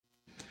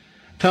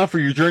Time for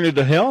your journey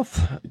to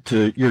health,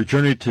 to your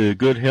journey to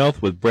good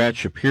health with Brad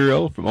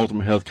Shapiro from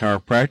Ultimate Health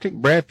Chiropractic.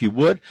 Brad, if you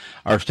would,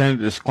 our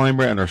standard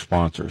disclaimer and our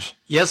sponsors.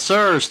 Yes,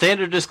 sir.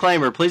 Standard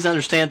disclaimer. Please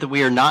understand that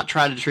we are not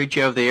trying to treat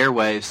you over the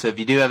airwaves. So if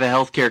you do have a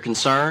healthcare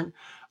concern,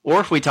 or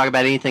if we talk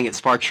about anything that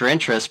sparks your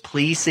interest,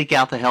 please seek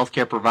out the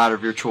healthcare provider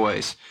of your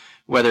choice.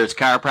 Whether it's a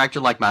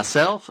chiropractor like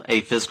myself,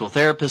 a physical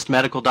therapist,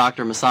 medical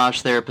doctor,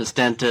 massage therapist,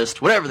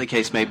 dentist, whatever the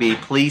case may be,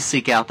 please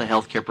seek out the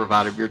healthcare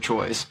provider of your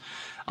choice.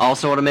 I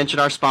also want to mention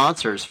our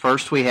sponsors.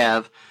 First, we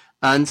have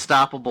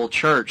Unstoppable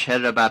Church,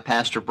 headed up by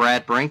Pastor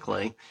Brad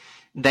Brinkley.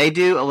 They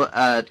do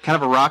a kind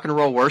of a rock and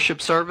roll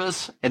worship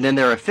service, and then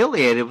they're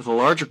affiliated with a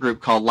larger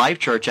group called Life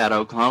Church out of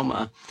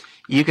Oklahoma.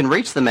 You can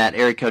reach them at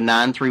area code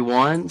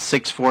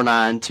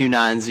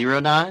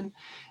 931-649-2909.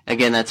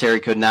 Again, that's area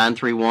code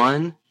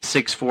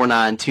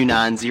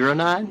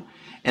 931-649-2909,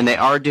 and they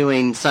are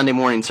doing Sunday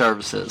morning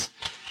services.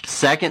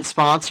 Second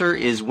sponsor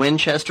is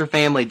Winchester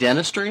Family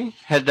Dentistry,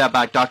 headed up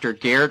by Dr.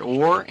 Garrett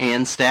Orr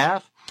and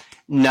staff.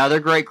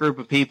 Another great group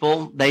of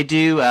people. They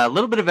do a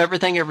little bit of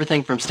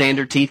everything from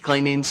standard teeth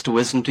cleanings to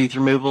wisdom tooth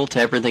removal to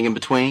everything in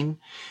between.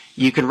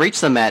 You can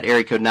reach them at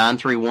area code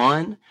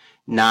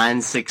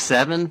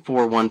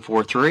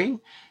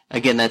 931-967-4143.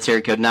 Again, that's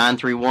area code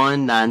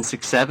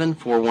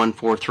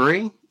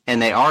 931-967-4143,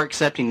 and they are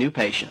accepting new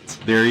patients.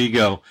 There you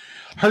go.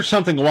 Heard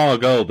something a while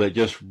ago that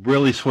just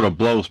really sort of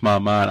blows my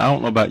mind. I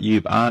don't know about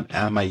you, but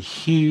I'm a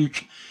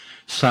huge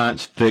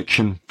science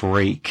fiction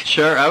freak.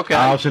 Sure, okay.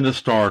 I was into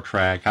Star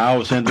Trek. I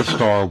was into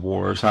Star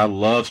Wars. I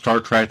love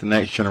Star Trek, The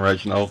Next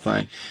Generation, the whole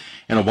thing.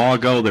 And a while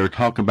ago, they were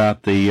talking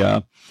about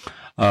the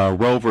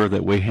rover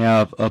that we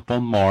have up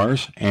on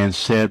Mars, and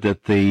said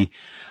that the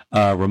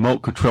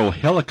remote control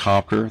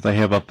helicopter they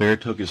have up there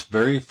took its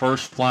very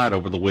first flight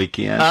over the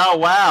weekend. Oh,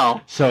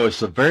 wow. So it's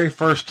the very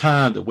first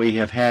time that we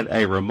have had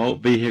a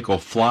remote vehicle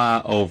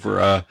fly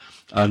over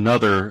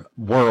another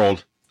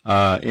world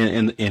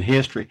in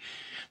history.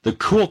 The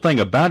cool thing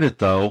about it,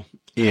 though,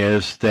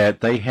 is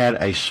that they had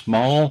a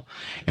small,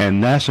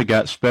 and NASA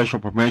got special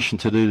permission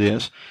to do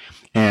this,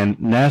 and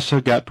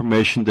NASA got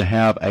permission to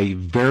have a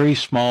very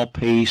small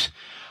piece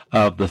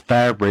of the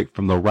fabric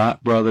from the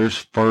Wright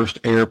brothers' first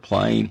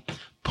airplane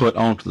put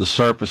onto the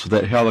surface of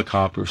that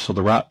helicopter, so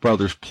the Wright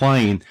brothers'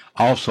 plane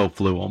also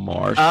flew on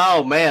Mars.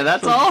 Oh, man,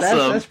 that's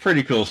awesome. That's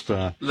pretty cool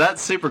stuff.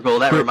 That's super cool.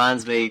 That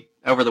reminds me,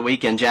 over the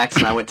weekend,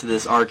 Jackson and I went to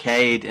this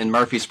arcade in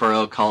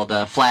Murfreesboro called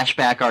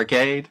Flashback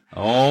Arcade.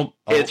 Oh.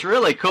 It's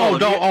really cool.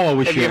 I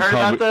wish have you heard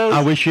about those?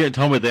 I wish you had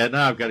told me that.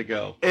 Now I've got to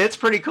go. It's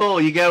pretty cool.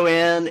 You go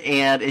in,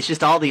 and it's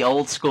just all the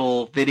old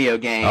school video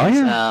games.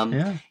 Oh,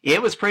 yeah.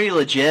 It was pretty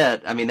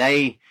legit. I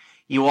mean,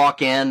 you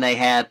walk in, they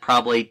had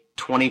probably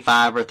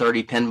 25 or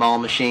 30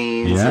 pinball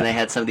machines, and they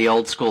had some of the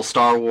old school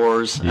Star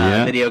Wars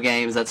video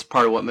games. That's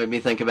part of what made me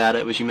think about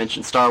it, was you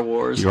mentioned Star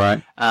Wars. You're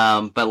right.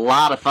 But a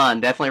lot of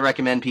fun. Definitely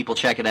recommend people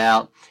check it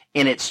out.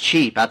 And it's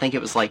cheap. I think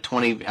it was like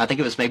maybe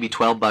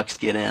 $12 to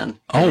get in.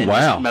 Oh,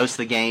 wow. Most of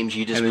the games,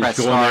 you just and press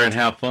go start. in there and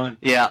have fun.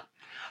 Yeah.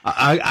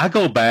 I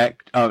go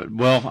back,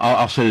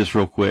 I'll say this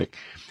real quick.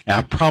 And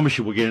I promise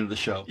you we'll get into the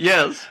show.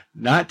 Yes.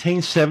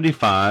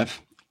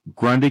 1975,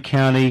 Grundy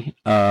County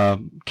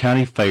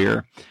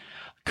Fair,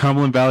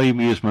 Cumberland Valley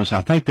Amusements.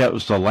 I think that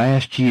was the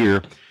last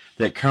year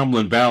that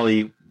Cumberland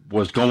Valley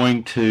was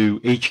going to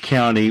each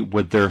county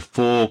with their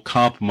full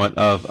complement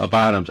of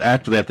items.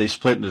 After that, they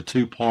split into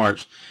two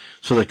parts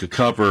so they could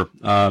cover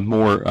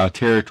more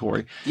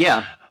territory.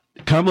 Yeah.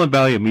 Cumberland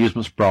Valley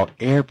Amusements brought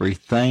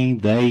everything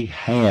they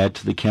had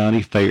to the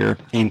county fair,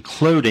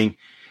 including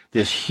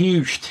this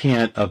huge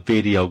tent of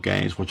video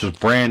games, which was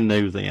brand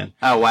new then.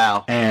 Oh,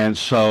 wow. And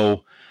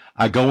so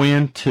I go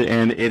into,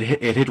 and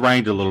it had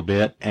rained a little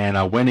bit, and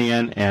I went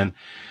in, and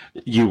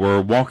you were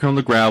walking on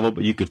the gravel,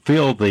 but you could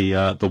feel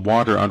the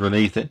water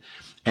underneath it.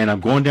 And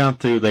I'm going down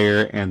through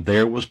there, and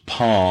there was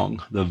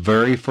Pong, the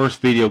very first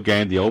video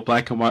game, the old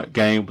black and white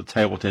game with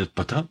table tennis.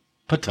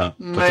 Man.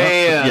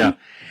 Yeah.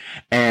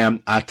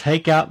 And I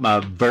take out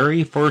my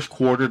very first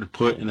quarter to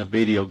put in a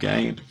video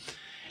game.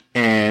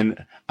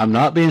 And I'm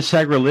not being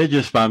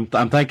sacrilegious, but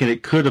I'm thinking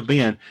it could have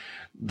been.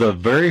 The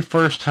very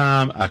first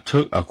time I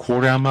took a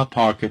quarter out of my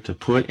pocket to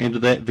put into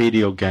that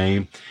video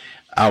game,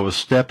 I was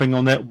stepping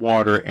on that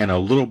water, and a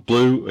little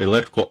blue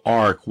electrical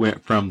arc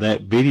went from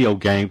that video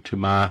game to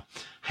my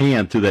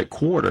hand through that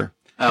quarter.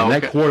 And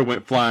that quarter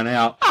went flying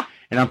out.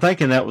 And I'm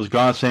thinking that was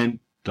God saying,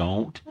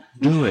 don't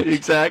do it.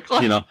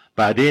 Exactly. But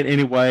I did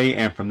anyway,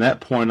 and from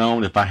that point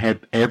on, if I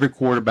had every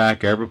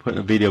quarterback I ever put in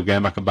a video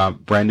game, I could buy a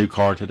brand new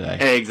car today.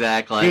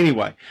 Exactly.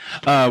 Anyway,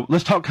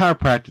 let's talk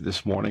chiropractic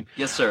this morning.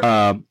 Yes,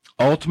 sir.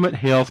 Ultimate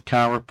Health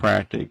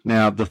Chiropractic.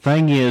 Now, the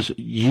thing is,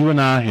 you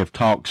and I have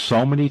talked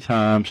so many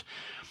times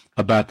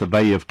about the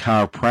value of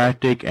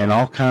chiropractic and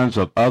all kinds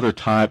of other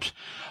types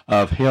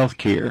of health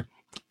care.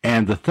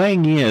 And the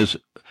thing is,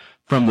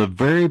 from the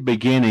very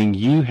beginning,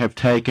 you have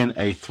taken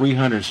a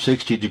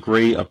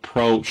 360-degree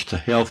approach to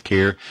health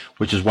care,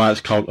 which is why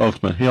it's called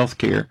Ultimate Health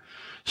Care.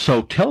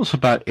 So tell us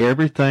about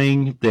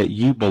everything that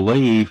you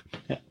believe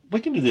we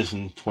can do this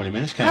in 20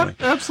 minutes, can't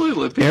we?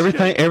 Absolutely.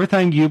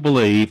 Everything you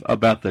believe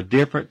about the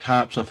different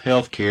types of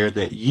healthcare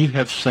that you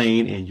have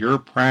seen in your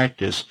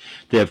practice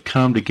that have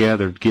come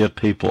together to give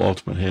people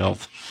ultimate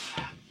health.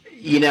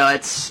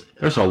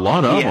 There's a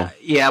lot of them.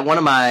 Yeah, one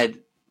of my,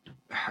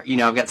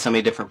 I've got so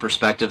many different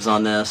perspectives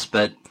on this,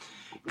 but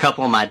a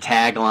couple of my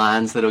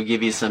taglines that'll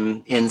give you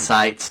some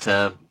insights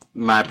to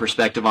my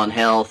perspective on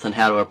health and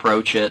how to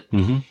approach it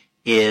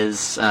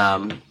is,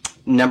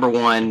 number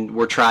one,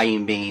 we're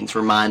triune beings.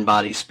 We're mind,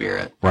 body,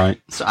 spirit. Right.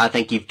 So I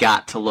think you've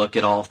got to look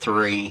at all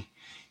three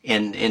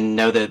and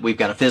know that we've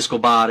got a physical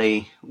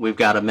body, we've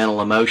got a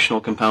mental,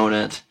 emotional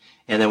component,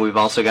 and then we've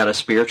also got a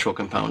spiritual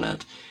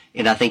component.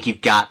 And I think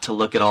you've got to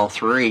look at all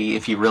three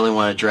if you really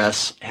want to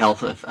address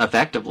health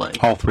effectively.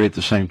 All three at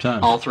the same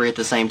time. All three at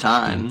the same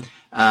time.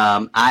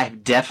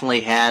 I've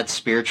definitely had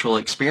spiritual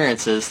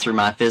experiences through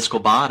my physical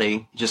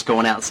body, just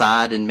going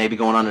outside and maybe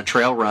going on a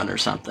trail run or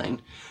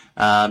something.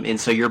 And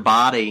so your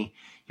body,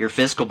 your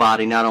physical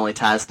body, not only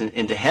ties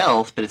into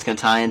health, but it's going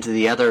to tie into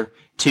the other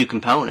two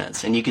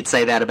components. And you could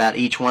say that about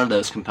each one of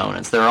those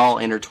components. They're all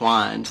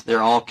intertwined.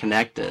 They're all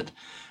connected.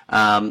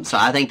 So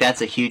I think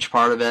that's a huge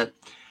part of it.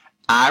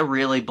 I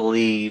really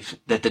believe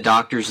that the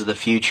doctors of the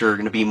future are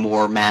going to be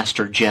more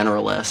master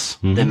generalists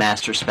than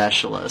master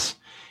specialists.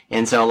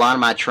 And so a lot of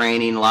my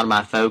training, a lot of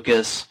my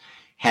focus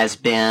has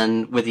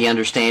been with the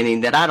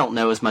understanding that I don't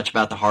know as much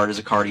about the heart as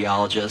a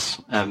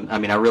cardiologist.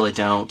 I really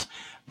don't.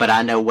 But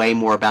I know way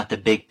more about the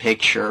big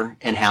picture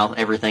and how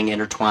everything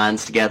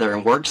intertwines together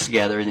and works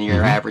together than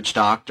your average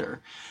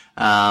doctor.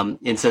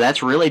 And so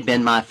that's really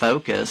been my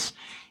focus,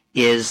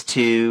 is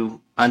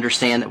to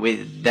understand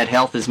that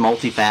health is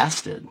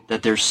multifaceted,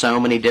 that there's so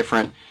many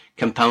different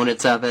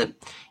components of it.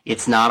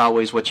 It's not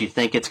always what you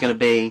think it's going to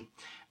be.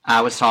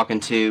 I was talking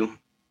to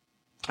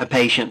a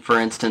patient, for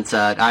instance.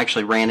 I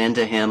actually ran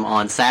into him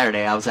on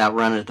Saturday. I was out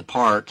running at the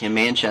park in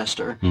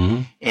Manchester,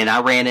 and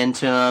I ran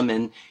into him,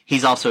 and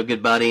he's also a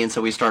good buddy, and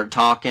so we started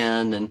talking,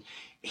 and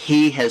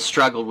he has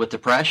struggled with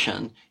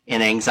depression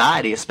and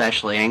anxiety,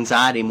 especially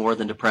anxiety more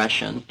than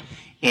depression.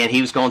 And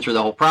he was going through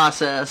the whole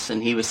process,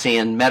 and he was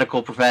seeing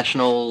medical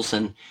professionals,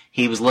 and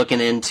he was looking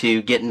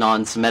into getting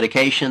on some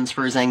medications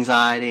for his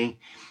anxiety.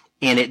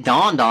 And it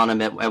dawned on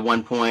him at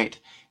one point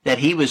that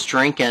he was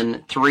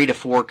drinking 3 to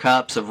 4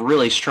 cups of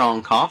really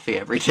strong coffee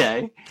every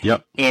day.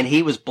 Yep. And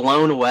he was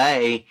blown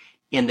away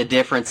in the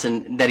difference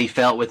that he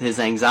felt with his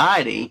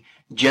anxiety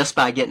just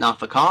by getting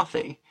off of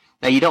coffee.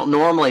 Now, you don't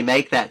normally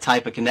make that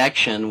type of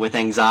connection with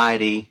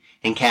anxiety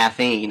and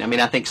caffeine.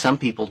 I think some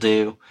people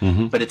do,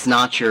 but it's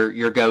not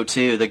your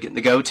go-to. The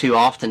go-to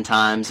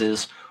oftentimes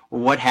is,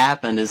 what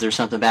happened? Is there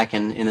something back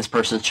in this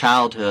person's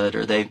childhood,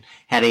 or they've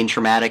had any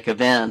traumatic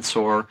events,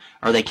 or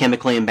are they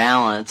chemically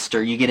imbalanced,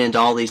 or you get into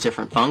all these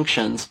different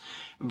functions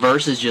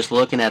versus just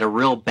looking at a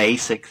real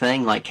basic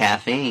thing like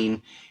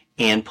caffeine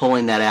and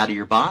pulling that out of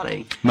your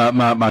body.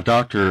 My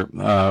doctor,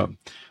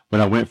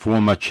 when I went for one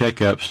of my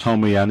checkups, told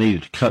me I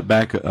needed to cut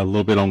back a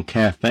little bit on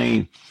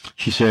caffeine.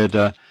 She said,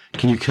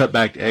 can you cut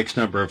back to X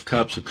number of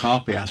cups of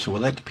coffee? I said,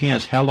 well, that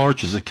depends. How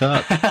large is the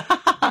cup?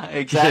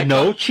 Exactly. She said,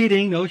 no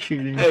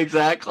cheating.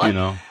 Exactly.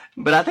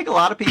 But I think a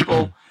lot of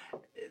people,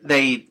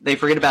 they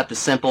forget about the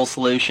simple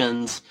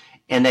solutions,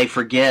 and they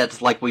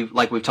forget, like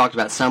we've talked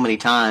about so many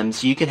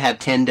times, you could have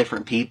 10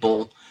 different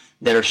people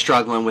that are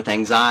struggling with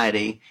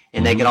anxiety,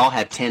 and they could all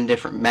have 10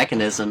 different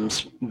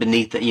mechanisms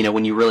beneath the,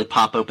 when you really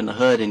pop open the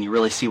hood and you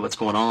really see what's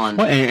going on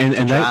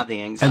to drive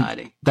the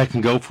anxiety. And that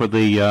can go for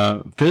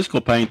the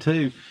physical pain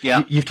too.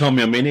 Yeah. You've told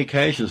me on many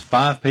occasions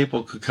 5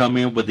 people could come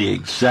in with the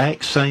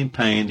exact same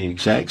pain, the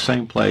exact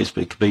same place,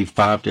 but it could be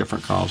 5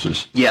 different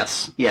causes.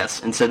 Yes.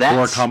 And so that's...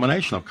 Or a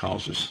combination of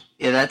causes.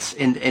 Yeah, that's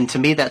and to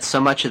me, that's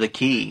so much of the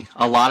key.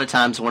 A lot of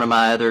times, one of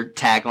my other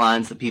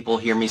taglines that people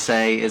hear me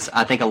say is,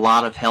 I think a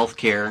lot of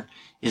healthcare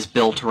is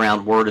built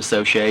around word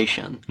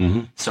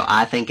association. So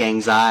I think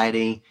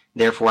anxiety,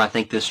 therefore I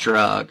think this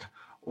drug.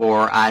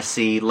 Or I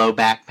see low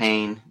back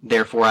pain,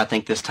 therefore I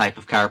think this type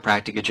of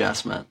chiropractic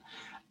adjustment.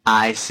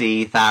 I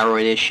see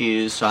thyroid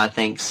issues, so I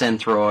think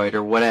Synthroid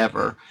or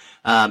whatever.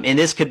 And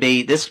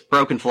this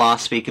broken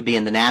philosophy could be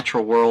in the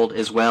natural world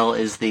as well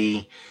as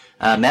the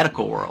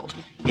medical world.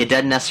 It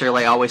doesn't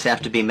necessarily always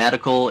have to be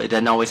medical. It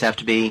doesn't always have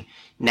to be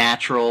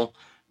natural.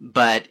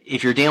 But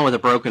if you're dealing with a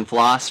broken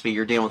philosophy,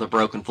 you're dealing with a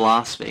broken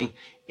philosophy.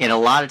 And a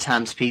lot of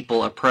times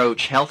people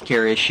approach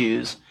healthcare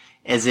issues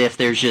as if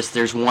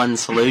there's one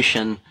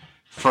solution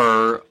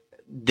for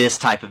this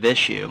type of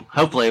issue.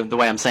 Hopefully the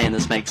way I'm saying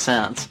this makes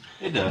sense.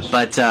 It does.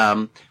 But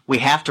we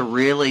have to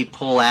really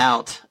pull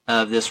out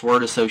of this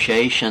word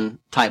association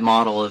type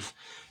model of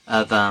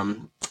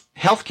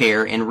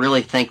healthcare and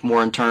really think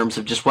more in terms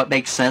of just what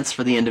makes sense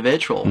for the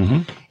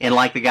individual. And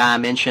like the guy I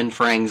mentioned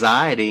for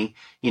anxiety,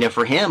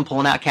 for him,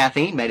 pulling out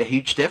caffeine made a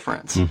huge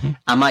difference.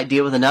 I might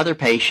deal with another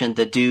patient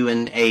that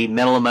doing a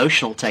mental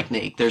emotional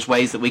technique. There's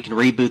ways that we can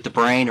reboot the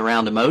brain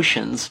around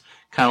emotions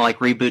kind of like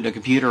rebooting a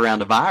computer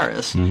around a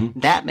virus,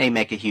 that may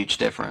make a huge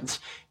difference.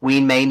 We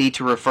may need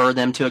to refer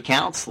them to a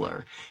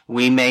counselor.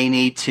 We may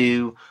need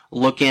to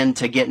look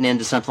into getting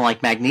into something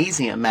like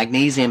magnesium.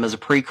 Magnesium is a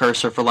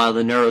precursor for a lot of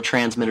the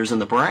neurotransmitters in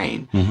the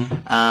brain.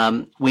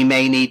 We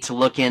may need to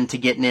look into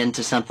getting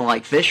into something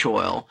like fish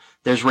oil.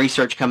 There's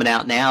research coming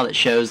out now that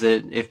shows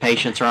that if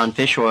patients are on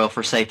fish oil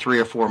for, say, 3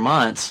 or 4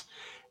 months,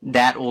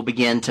 that will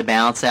begin to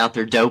balance out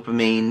their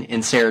dopamine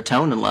and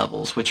serotonin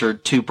levels, which are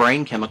 2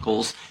 brain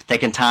chemicals that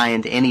can tie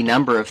into any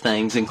number of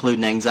things,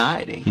 including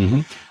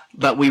anxiety.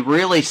 But we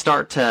really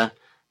start to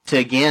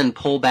again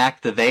pull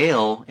back the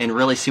veil and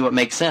really see what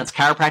makes sense.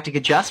 Chiropractic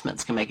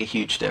adjustments can make a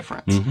huge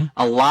difference.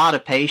 A lot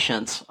of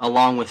patients,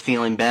 along with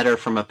feeling better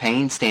from a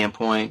pain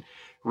standpoint,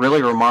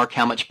 really remark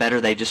how much better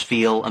they just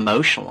feel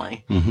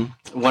emotionally.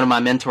 One of my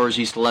mentors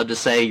used to love to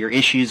say, your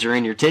issues are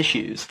in your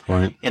tissues.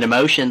 Right. And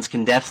emotions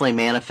can definitely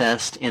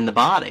manifest in the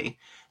body.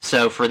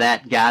 So for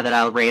that guy that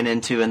I ran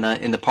into in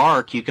the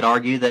park, you could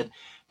argue that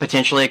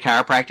potentially a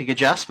chiropractic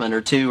adjustment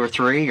or 2 or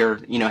 3 or,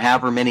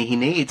 however many he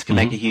needs can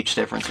make a huge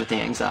difference with the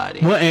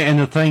anxiety. Well, and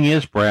the thing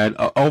is, Brad,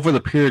 over the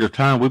period of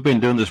time, we've been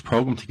doing this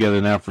program together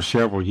now for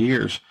several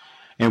years,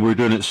 and we were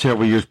doing it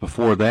several years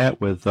before that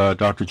with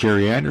Dr.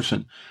 Jerry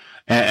Anderson.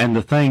 And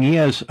the thing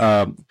is,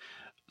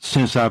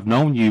 since I've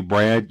known you,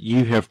 Brad,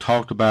 you have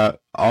talked about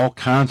all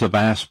kinds of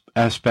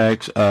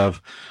aspects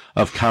of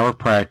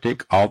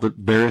chiropractic, all the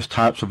various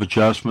types of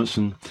adjustments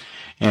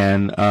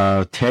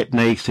and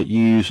techniques that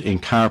you use in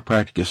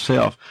chiropractic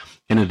itself.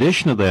 In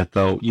addition to that,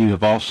 though, you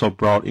have also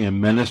brought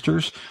in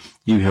ministers.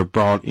 You have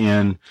brought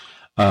in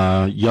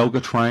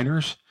yoga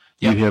trainers.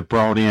 You have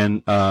brought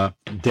in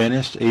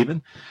dentists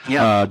even,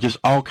 just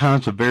all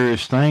kinds of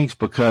various things,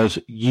 because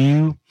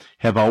you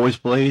have always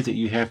believed that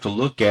you have to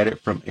look at it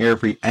from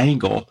every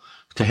angle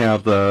to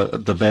have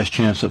the best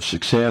chance of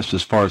success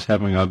as far as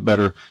having a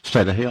better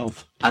state of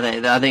health. I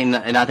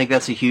think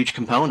that's a huge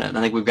component.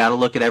 I think we've got to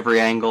look at every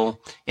angle,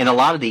 and a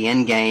lot of the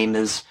end game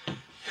is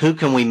who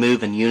can we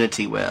move in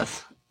unity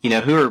with? Who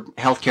are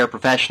healthcare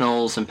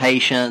professionals and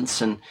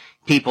patients and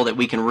people that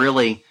we can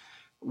really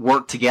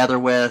work together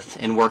with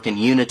and work in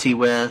unity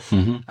with.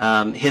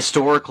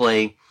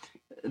 Historically,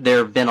 there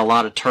have been a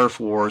lot of turf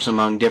wars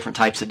among different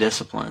types of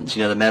disciplines,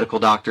 the medical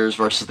doctors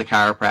versus the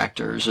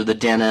chiropractors or the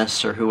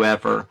dentists or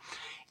whoever.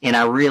 And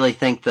I really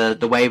think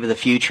the wave of the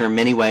future in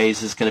many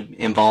ways is going to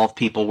involve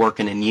people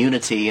working in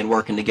unity and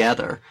working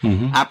together.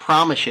 I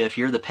promise you, if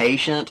you're the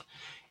patient,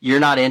 you're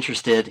not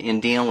interested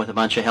in dealing with a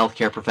bunch of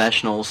healthcare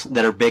professionals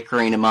that are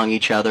bickering among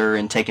each other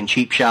and taking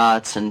cheap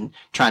shots and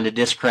trying to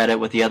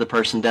discredit what the other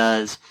person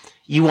does.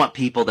 You want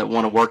people that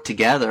want to work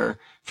together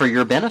for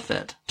your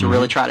benefit to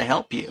really try to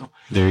help you.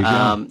 There you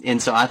go. And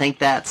so I think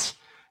that's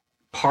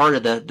part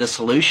of the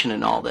solution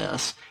in all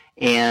this.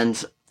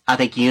 And I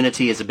think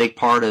unity is a big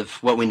part of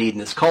what we need in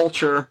this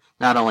culture,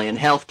 not only in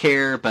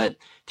healthcare, but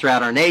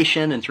throughout our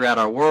nation and throughout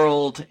our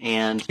world.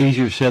 And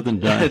easier said than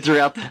done.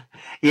 So,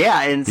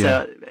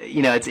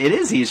 it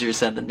is easier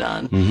said than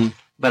done.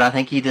 But I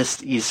think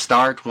you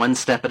start one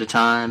step at a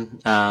time.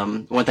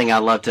 One thing I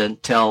love to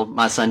tell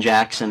my son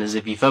Jackson is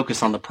if you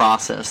focus on the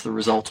process, the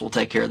results will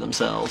take care of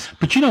themselves.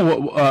 But you know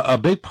what? A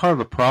big part of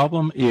the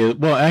problem is,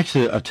 well,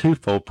 actually a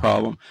twofold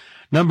problem.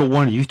 Number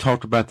one, you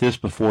talked about this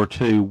before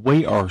too.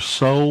 We are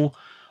so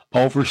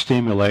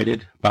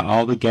overstimulated by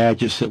all the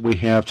gadgets that we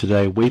have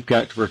today. We've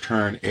got to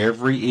return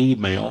every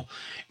email,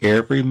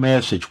 every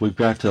message. We've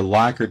got to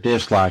like or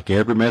dislike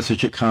every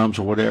message that comes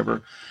or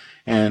whatever.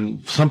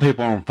 And some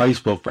people are on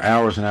Facebook for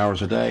hours and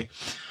hours a day.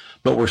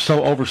 But we're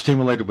so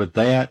overstimulated with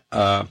that.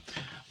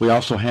 We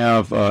also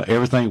have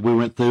everything we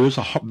went through. It was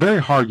a very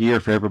hard year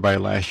for everybody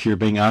last year,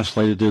 being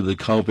isolated due to the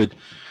COVID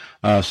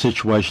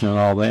situation and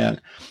all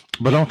that.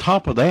 But on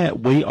top of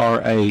that, we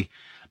are a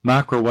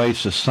microwave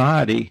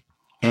society,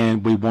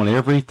 and we want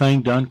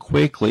everything done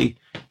quickly.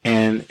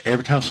 And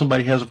every time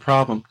somebody has a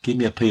problem, give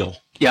me a pill.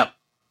 Yep.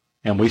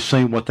 And we've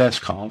seen what that's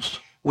caused.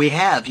 We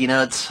have.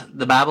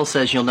 The Bible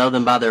says you'll know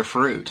them by their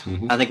fruit.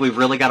 I think we've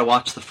really got to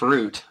watch the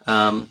fruit.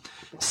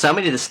 So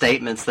many of the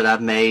statements that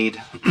I've made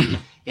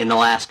in the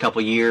last couple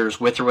of years,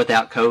 with or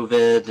without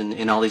COVID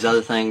and all these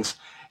other things,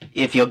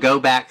 if you'll go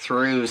back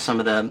through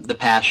some of the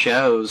past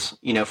shows,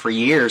 for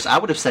years, I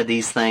would have said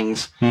these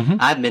things.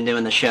 I've been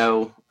doing the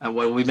show,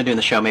 we've been doing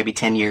the show maybe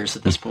 10 years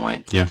at this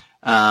point. Yeah.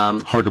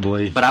 Hard to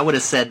believe. But I would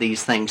have said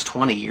these things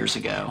 20 years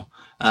ago.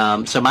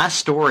 So my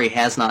story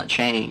has not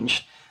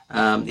changed.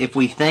 If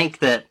we think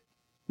that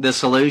the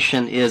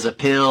solution is a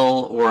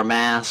pill or a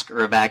mask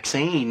or a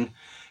vaccine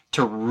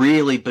to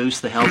really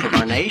boost the health of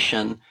our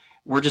nation,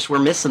 we're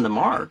missing the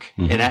mark.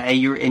 And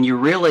you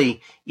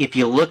really, if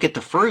you look at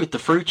the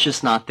fruit's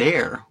just not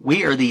there.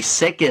 We are the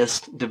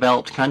sickest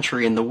developed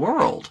country in the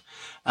world.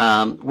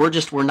 We're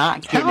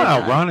not getting it.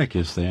 How ironic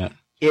is that?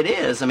 It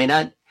is. I mean,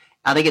 I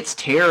think it's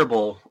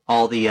terrible.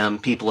 All the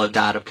people have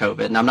died of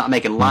COVID, and I'm not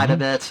making light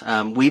of it.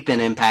 We've been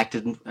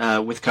impacted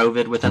with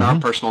COVID within our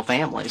personal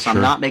family, so I'm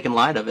not making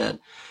light of it.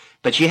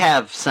 But you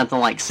have something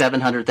like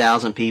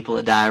 700,000 people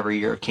that die every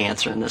year of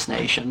cancer in this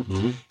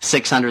nation,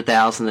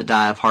 600,000 that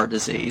die of heart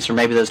disease, or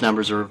maybe those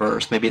numbers are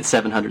reversed. Maybe it's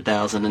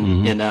 700,000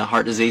 in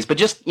heart disease. But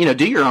just,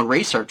 do your own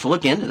research.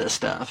 Look into this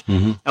stuff.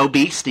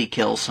 Obesity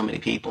kills so many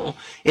people.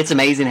 It's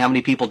amazing how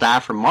many people die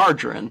from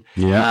margarine.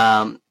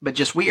 Yeah. But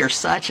just we are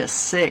such a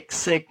sick,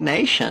 sick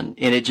nation.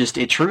 And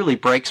it truly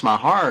breaks my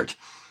heart.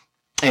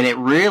 And it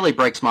really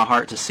breaks my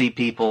heart to see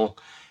people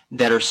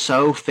that are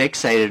so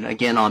fixated,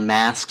 again, on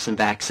masks and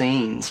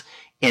vaccines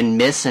and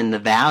missing the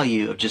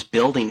value of just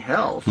building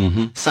health,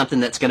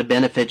 something that's going to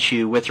benefit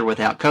you with or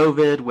without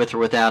COVID, with or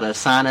without a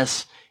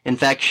sinus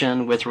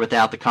infection, with or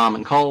without the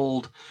common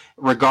cold.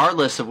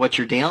 Regardless of what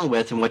you're dealing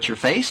with and what you're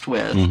faced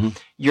with,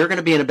 you're going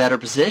to be in a better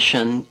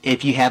position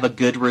if you have a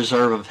good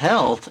reserve of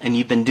health and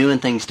you've been doing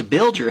things to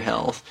build your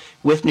health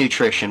with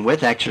nutrition,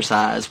 with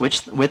exercise,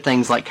 with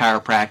things like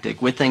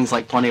chiropractic, with things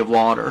like plenty of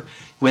water,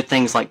 with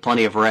things like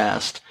plenty of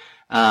rest.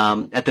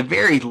 At the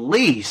very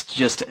least,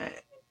 just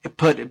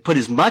put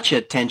as much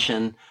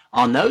attention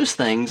on those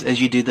things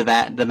as you do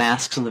the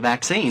masks and the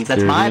vaccines.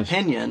 That's my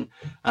opinion,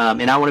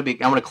 and I want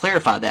to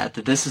clarify that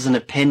this is an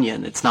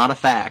opinion. It's not a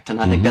fact, and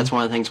I think that's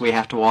one of the things we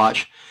have to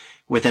watch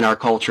within our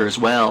culture as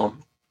well.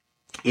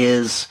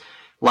 Is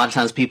a lot of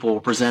times people will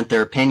present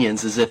their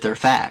opinions as if they're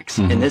facts,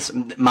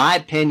 and my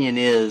opinion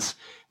is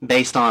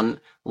based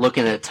on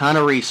looking at a ton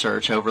of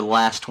research over the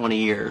last 20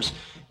 years.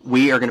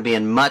 We are going to be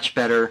in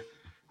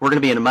we're going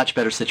to be in a much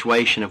better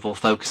situation if we'll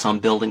focus on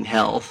building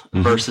health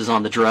versus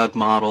on the drug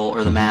model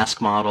or the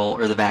mask model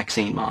or the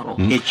vaccine model.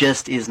 It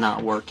just is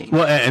not working.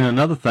 Well, and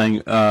another thing,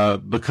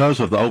 because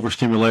of the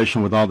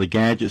overstimulation with all the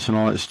gadgets and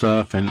all that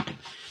stuff and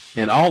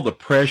all the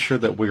pressure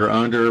that we are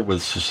under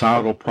with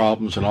societal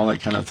problems and all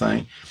that kind of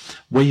thing,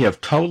 we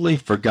have totally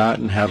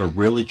forgotten how to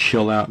really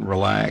chill out and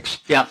relax.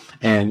 Yeah.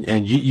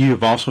 And you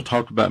have also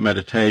talked about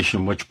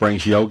meditation, which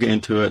brings yoga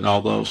into it and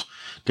all those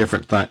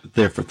different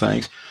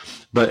things.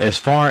 But as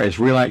far as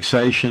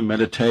relaxation,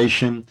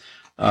 meditation,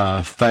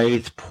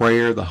 faith,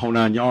 prayer, the whole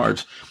 9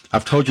 yards,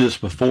 I've told you this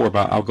before,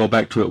 but I'll go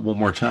back to it one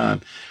more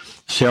time.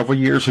 Several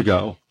years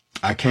ago,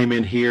 I came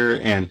in here,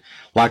 and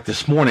like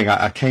this morning,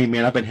 I came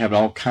in, I've been having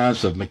all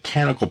kinds of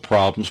mechanical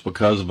problems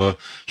because of a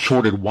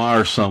shorted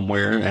wire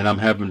somewhere, and I'm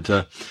having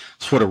to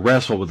sort of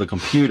wrestle with the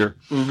computer.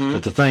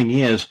 But the thing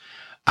is,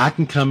 I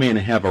can come in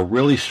and have a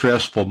really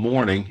stressful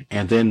morning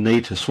and then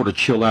need to sort of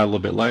chill out a little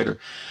bit later.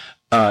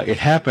 It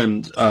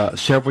happened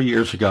several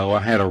years ago. I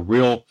had a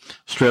real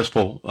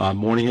stressful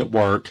morning at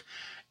work,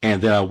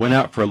 and then I went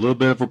out for a little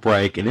bit of a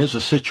break, and it was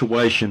a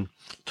situation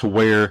to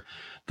where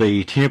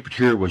the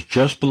temperature was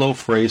just below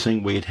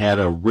freezing. We had had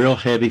a real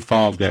heavy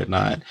fog that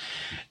night,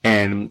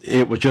 and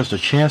it was just a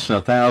chance in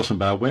 1,000,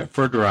 but I went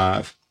for a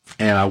drive,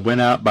 and I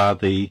went out by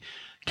the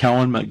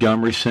Cowan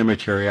Montgomery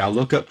Cemetery. I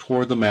look up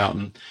toward the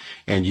mountain,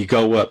 and you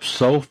go up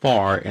so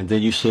far, and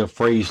then you see a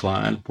freeze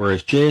line where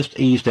it's just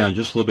eased down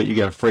just a little bit. You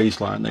got a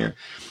freeze line there.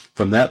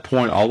 From that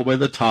point all the way to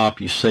the top,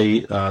 you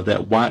see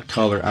that white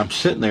color. I'm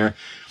sitting there.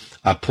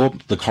 I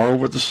pulled the car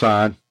over to the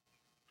side,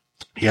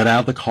 get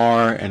out of the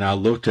car, and I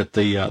looked at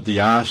the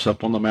ice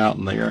up on the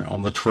mountain there,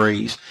 on the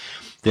trees.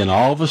 Then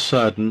all of a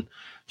sudden,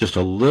 just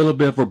a little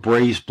bit of a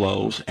breeze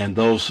blows, and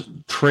those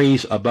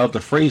trees above the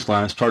freeze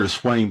line started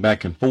swaying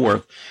back and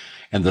forth,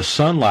 and the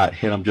sunlight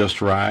hit them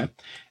just right.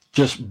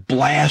 Just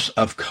blasts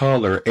of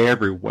color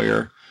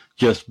everywhere,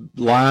 just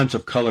lines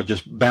of color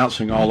just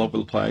bouncing all over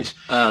the place.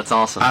 Oh, it's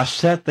awesome. I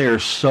sat there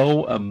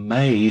so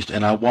amazed,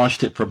 and I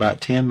watched it for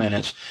about 10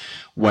 minutes.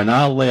 When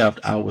I left,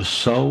 I was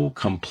so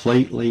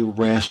completely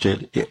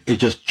rested. It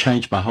just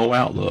changed my whole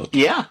outlook.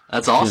 Yeah,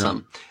 that's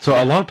awesome.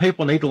 So a lot of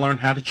people need to learn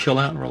how to chill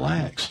out and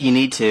relax. You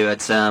need to.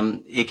 It's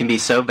it can be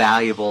so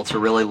valuable to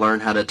really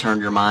learn how to turn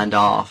your mind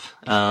off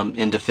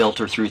and to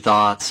filter through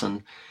thoughts.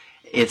 And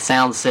it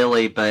sounds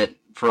silly, but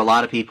for a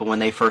lot of people, when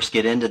they first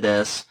get into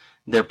this,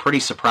 they're pretty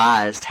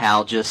surprised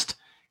how just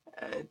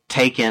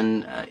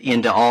taken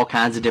into all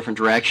kinds of different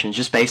directions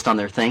just based on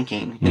their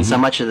thinking. And so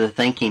much of the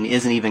thinking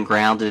isn't even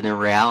grounded in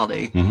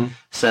reality.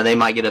 So they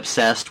might get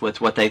obsessed with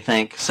what they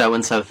think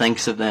so-and-so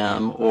thinks of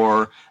them,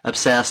 or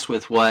obsessed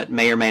with what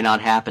may or may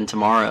not happen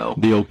tomorrow.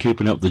 The old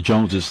keeping up the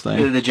Joneses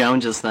thing. The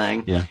Joneses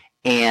thing. Yeah.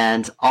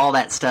 And all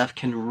that stuff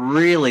can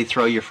really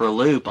throw you for a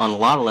loop on a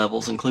lot of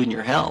levels, including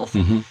your health.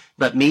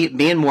 But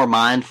being more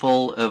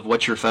mindful of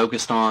what you're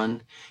focused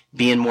on,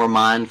 being more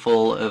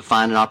mindful of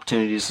finding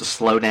opportunities to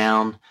slow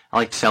down. I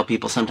like to tell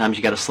people sometimes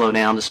you got to slow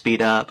down to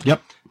speed up.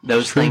 Yep.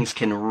 Those things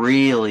can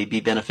really be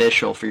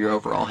beneficial for your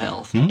overall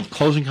health.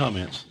 Closing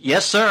comments.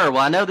 Yes, sir.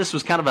 Well, I know this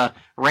was kind of a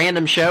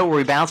random show where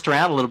we bounced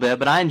around a little bit,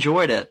 but I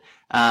enjoyed it.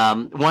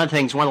 One of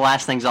the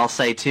last things I'll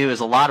say, too, is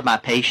a lot of my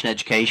patient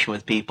education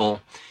with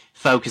people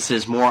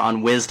focuses more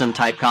on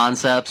wisdom-type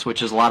concepts,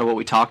 which is a lot of what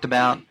we talked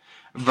about,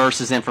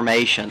 versus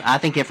information. I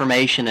think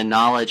information and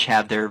knowledge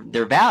have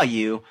their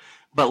value,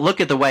 but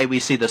look at the way we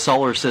see the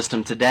solar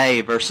system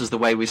today versus the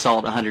way we saw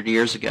it 100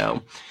 years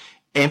ago.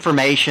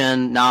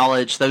 Information,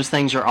 knowledge, those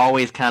things are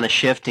always kind of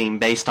shifting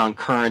based on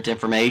current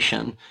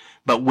information.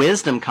 But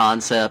wisdom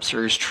concepts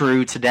are as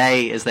true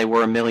today as they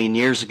were a million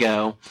years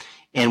ago.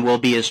 and will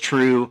be as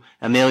true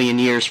a million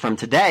years from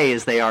today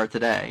as they are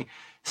today.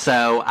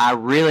 So I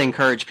really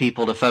encourage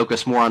people to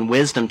focus more on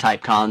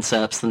wisdom-type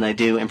concepts than they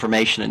do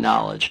information and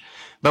knowledge.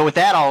 But with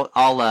that,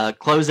 I'll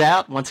close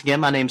out. Once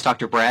again, my name is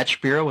Dr. Brad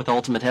Shapiro with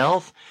Ultimate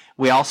Health.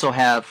 We also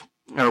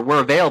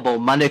we're available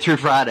Monday through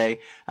Friday,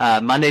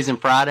 Mondays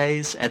and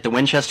Fridays at the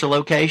Winchester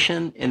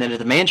location, and then at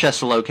the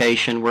Manchester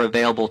location, we're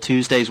available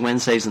Tuesdays,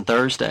 Wednesdays, and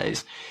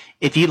Thursdays.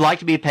 If you'd like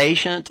to be a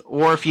patient,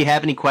 or if you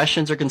have any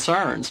questions or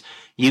concerns,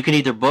 you can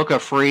either book a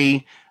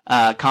free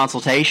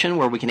consultation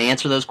where we can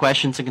answer those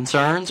questions and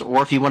concerns,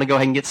 or if you want to go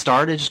ahead and get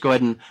started, just go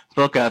ahead and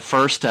book a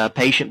first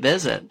patient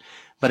visit.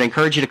 But I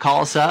encourage you to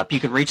call us up. You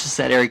can reach us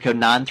at area code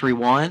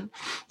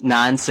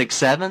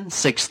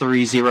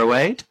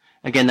 931-967-6308.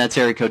 Again, that's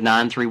area code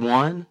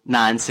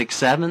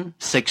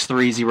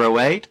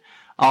 931-967-6308.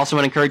 I also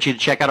want to encourage you to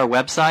check out our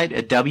website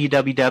at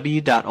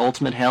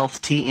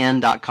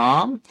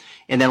www.ultimatehealthtn.com.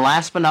 And then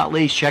last but not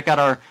least, check out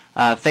our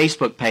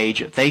Facebook page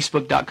at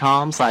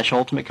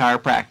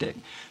facebook.com/ultimatechiropractic.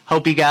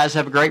 Hope you guys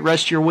have a great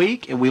rest of your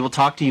week, and we will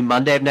talk to you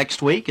Monday of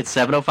next week at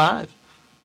 7:05.